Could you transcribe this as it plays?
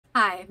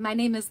Hi, my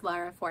name is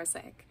Laura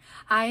Forsick.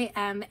 I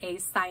am a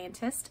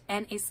scientist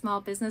and a small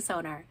business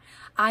owner.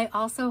 I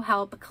also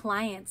help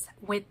clients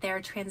with their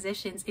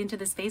transitions into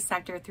the space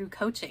sector through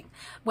coaching,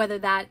 whether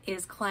that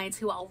is clients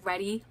who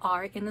already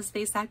are in the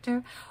space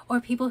sector or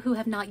people who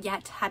have not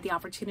yet had the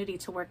opportunity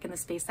to work in the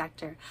space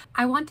sector.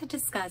 I want to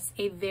discuss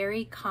a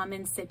very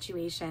common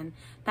situation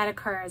that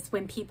occurs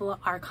when people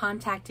are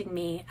contacting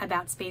me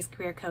about space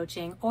career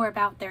coaching or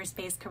about their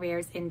space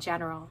careers in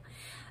general.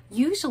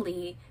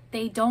 Usually,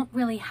 they don't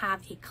really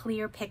have a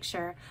clear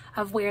picture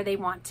of where they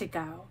want to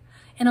go.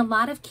 In a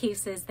lot of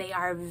cases, they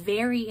are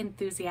very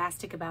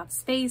enthusiastic about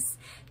space.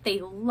 They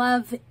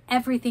love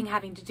everything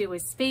having to do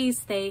with space.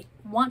 They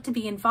want to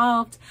be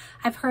involved.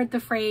 I've heard the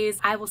phrase,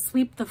 I will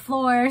sweep the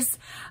floors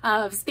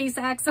of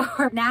SpaceX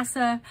or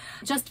NASA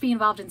just to be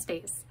involved in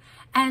space.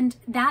 And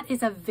that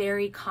is a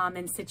very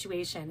common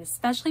situation,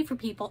 especially for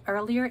people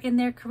earlier in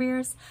their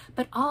careers,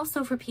 but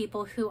also for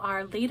people who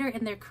are later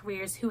in their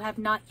careers who have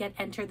not yet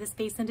entered the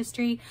space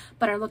industry,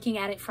 but are looking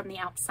at it from the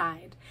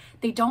outside.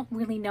 They don't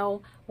really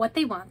know what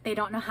they want. They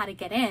don't know how to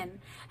get in.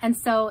 And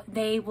so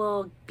they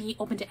will be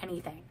open to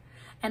anything.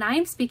 And I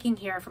am speaking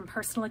here from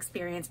personal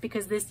experience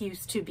because this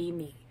used to be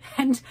me.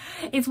 And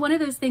it's one of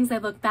those things I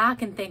look back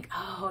and think,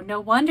 oh, no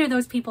wonder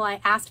those people I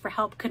asked for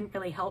help couldn't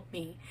really help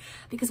me.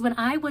 Because when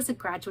I was a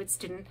graduate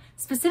student,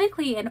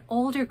 specifically an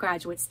older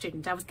graduate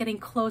student, I was getting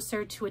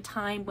closer to a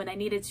time when I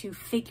needed to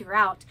figure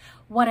out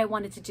what I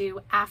wanted to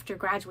do after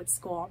graduate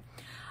school.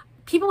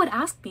 People would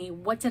ask me,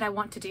 what did I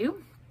want to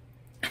do?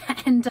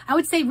 And I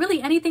would say,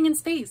 really, anything in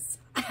space.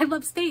 I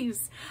love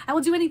space. I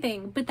will do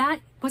anything. But that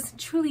wasn't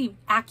truly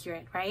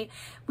accurate, right?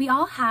 We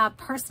all have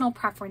personal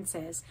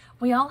preferences.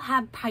 We all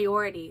have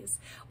priorities.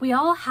 We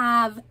all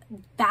have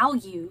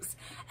values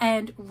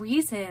and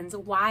reasons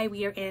why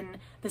we are in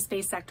the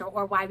space sector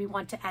or why we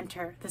want to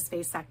enter the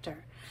space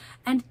sector.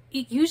 And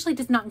it usually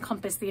does not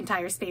encompass the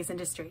entire space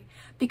industry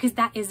because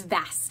that is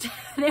vast.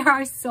 There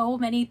are so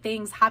many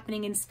things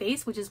happening in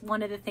space, which is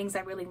one of the things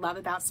I really love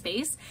about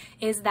space,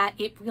 is that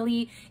it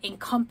really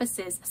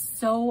encompasses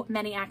so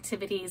many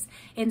activities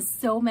in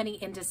so many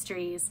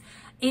industries.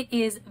 It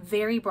is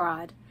very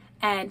broad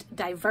and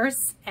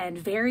diverse and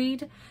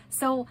varied.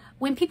 So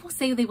when people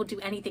say they will do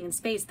anything in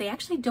space, they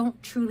actually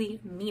don't truly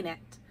mean it.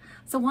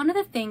 So one of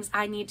the things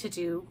I need to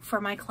do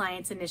for my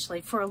clients initially,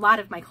 for a lot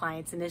of my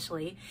clients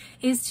initially,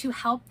 is to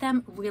help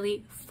them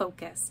really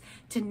focus,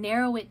 to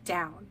narrow it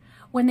down.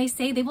 When they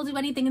say they will do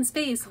anything in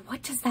space,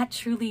 what does that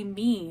truly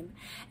mean?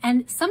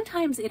 And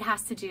sometimes it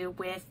has to do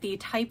with the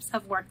types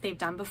of work they've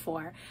done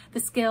before, the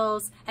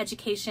skills,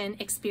 education,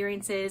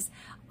 experiences,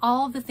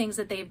 all the things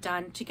that they've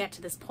done to get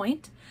to this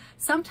point.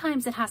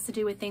 Sometimes it has to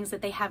do with things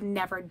that they have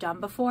never done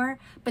before,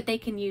 but they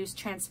can use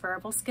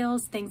transferable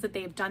skills, things that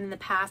they've done in the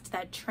past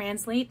that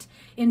translate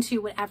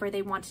into whatever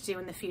they want to do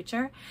in the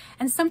future.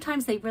 And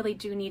sometimes they really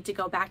do need to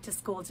go back to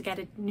school to get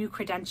a new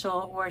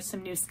credential or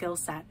some new skill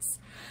sets.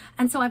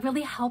 And so I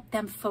really help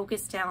them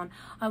focus down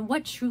on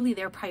what truly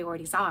their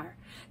priorities are.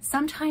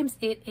 Sometimes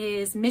it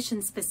is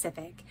mission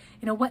specific.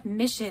 You know, what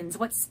missions,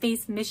 what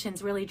space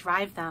missions really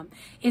drive them?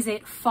 Is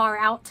it far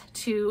out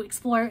to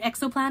explore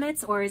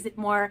exoplanets, or is it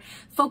more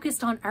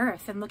focused on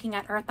Earth and looking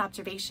at Earth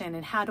observation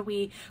and how do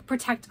we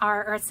protect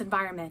our Earth's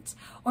environment?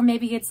 Or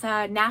maybe it's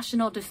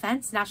national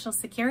defense, national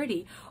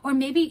security, or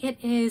maybe it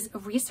is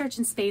research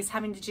in space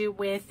having to do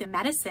with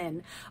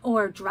medicine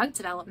or drug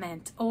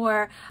development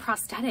or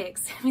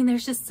prosthetics. I mean,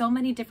 there's just so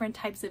many different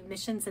types of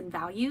missions and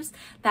values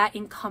that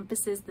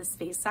encompasses the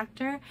space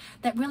sector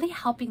that really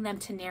helping them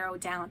to narrow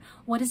down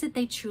what is it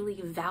they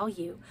truly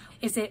value.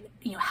 Is it,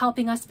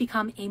 helping us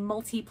become a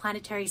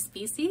multi-planetary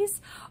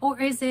species, or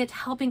is it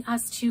helping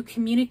us to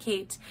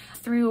communicate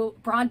through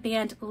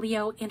broadband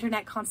LEO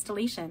internet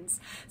constellations?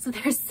 So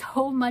there's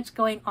so much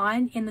going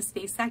on in the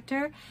space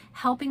sector.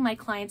 Helping my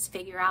clients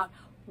figure out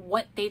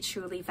what they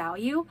truly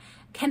value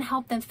can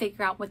help them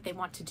figure out what they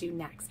want to do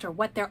next or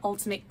what their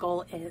ultimate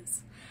goal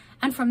is.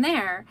 And from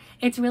there,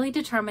 it's really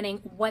determining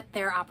what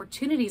their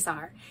opportunities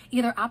are.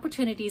 Either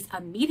opportunities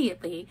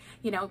immediately,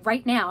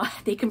 right now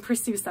they can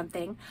pursue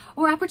something,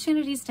 or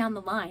opportunities down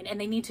the line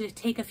and they need to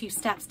take a few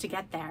steps to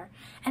get there.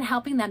 And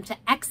helping them to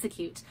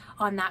execute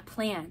on that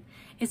plan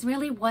is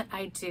really what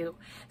I do.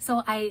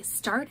 So I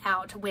start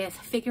out with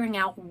figuring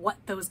out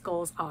what those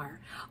goals are.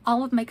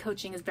 All of my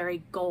coaching is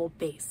very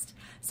goal-based.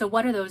 So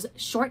what are those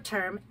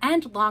short-term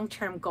and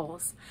long-term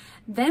goals?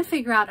 Then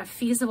figure out a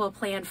feasible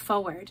plan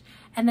forward,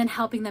 and then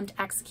helping them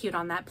to execute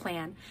on that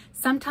plan.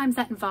 Sometimes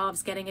that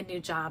involves getting a new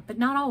job, but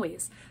not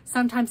always.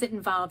 Sometimes it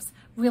involves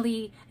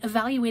really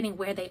evaluating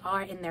where they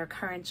are in their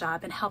current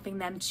job and helping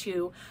them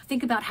to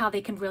think about how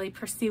they can really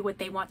pursue what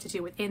they want to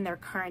do within their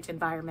current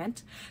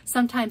environment.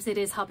 Sometimes it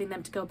is helping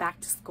them to go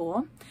back to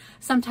school.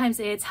 Sometimes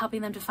it's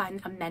helping them to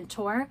find a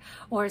mentor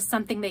or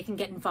something they can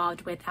get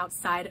involved with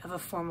outside of a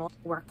formal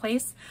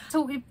workplace.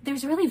 So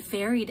there's really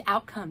varied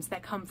outcomes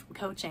that come from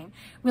coaching,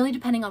 really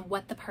depending on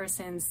what the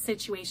person's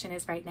situation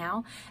is right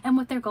now and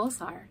what their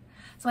goals are.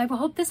 So I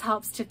hope this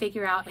helps to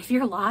figure out if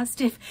you're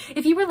lost, if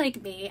you were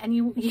like me and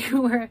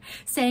you were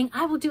saying,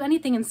 I will do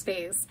anything in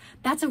space.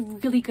 That's a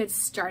really good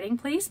starting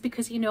place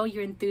because you know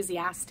you're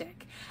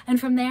enthusiastic. And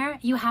from there,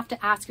 you have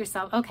to ask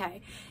yourself,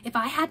 okay, if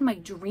I had my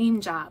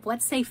dream job,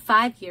 let's say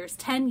 5 years,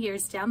 10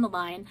 years down the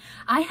line,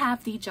 I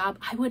have the job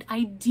I would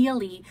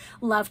ideally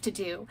love to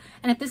do.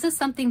 And if this is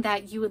something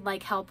that you would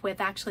like help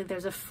with, actually,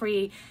 there's a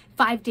free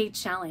 5-day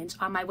challenge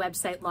on my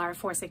website,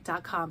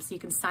 lauraforsick.com. So you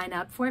can sign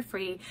up for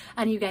free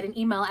and you get an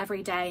email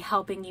every day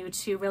helping you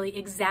to really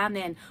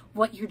examine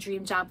what your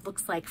dream job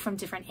looks like from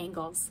different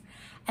angles.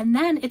 And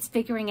then it's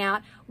figuring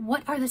out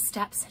what are the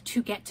steps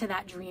to get to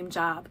that dream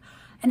job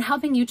and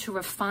helping you to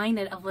refine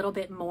it a little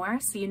bit more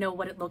so you know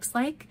what it looks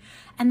like,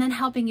 and then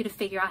helping you to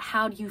figure out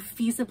how do you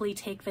feasibly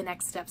take the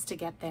next steps to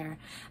get there.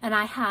 And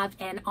I have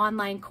an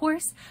online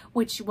course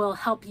which will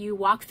help you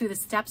walk through the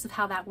steps of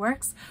how that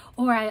works,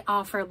 or I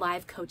offer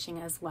live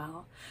coaching as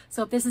well.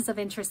 So if this is of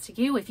interest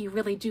to you, if you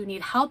really do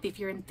need help, if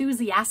you're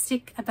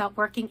enthusiastic about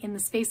working in the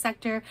space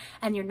sector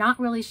and you're not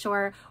really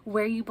sure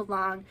where you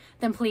belong,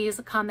 then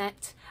please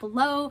comment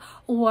below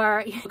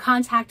or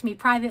contact me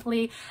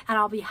privately and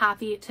I'll be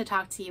happy to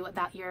talk to you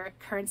about your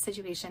current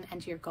situation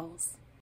and your goals.